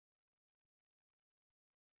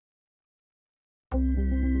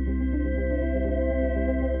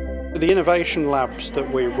The innovation labs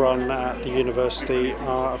that we run at the university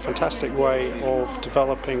are a fantastic way of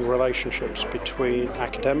developing relationships between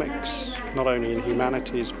academics, not only in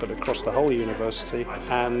humanities but across the whole university,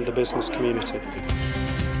 and the business community.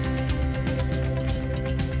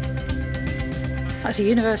 As a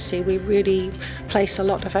university, we really place a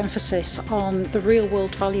lot of emphasis on the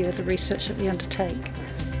real-world value of the research that we undertake.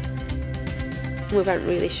 We weren't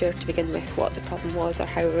really sure to begin with what the problem was or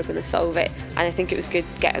how we were going to solve it, and I think it was good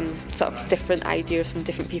getting sort of different ideas from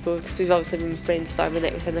different people, because we've obviously been brainstorming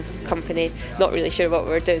it within the company, not really sure what we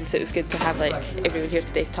were doing, so it was good to have everyone here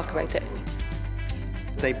today to talk about it.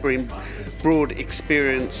 They bring broad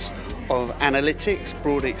experience of analytics,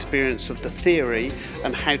 broad experience of the theory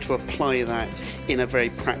and how to apply that in a very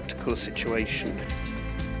practical situation.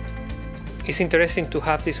 It's interesting to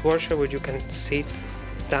have this workshop where you can sit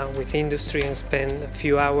down with industry and spend a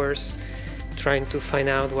few hours trying to find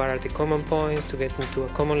out what are the common points, to get into a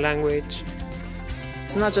common language.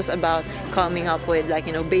 It's not just about coming up with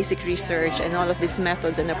basic research and all of these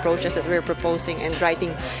methods and approaches that we're proposing and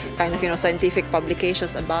writing kind of scientific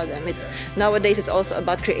publications about them. Nowadays it's also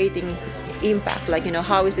about creating impact,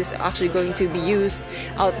 how is this actually going to be used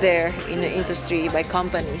out there in the industry by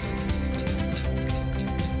companies.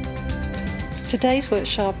 Today's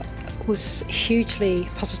workshop was hugely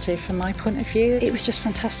positive from my point of view. It was just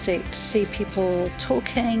fantastic to see people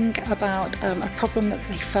talking about a problem that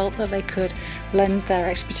they felt that they could lend their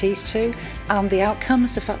expertise to, and the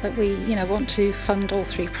outcomes, the fact that we want to fund all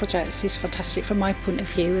 3 projects is fantastic from my point of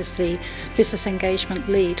view as the business engagement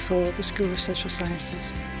lead for the School of Social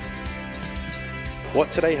Sciences. What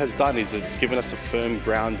today has done is it's given us a firm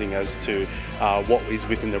grounding as to what is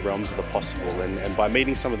within the realms of the possible, and by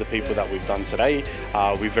meeting some of the people that we've done today,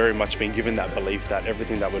 we've very much been given that belief that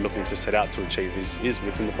everything that we're looking to set out to achieve is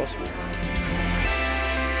within the possible.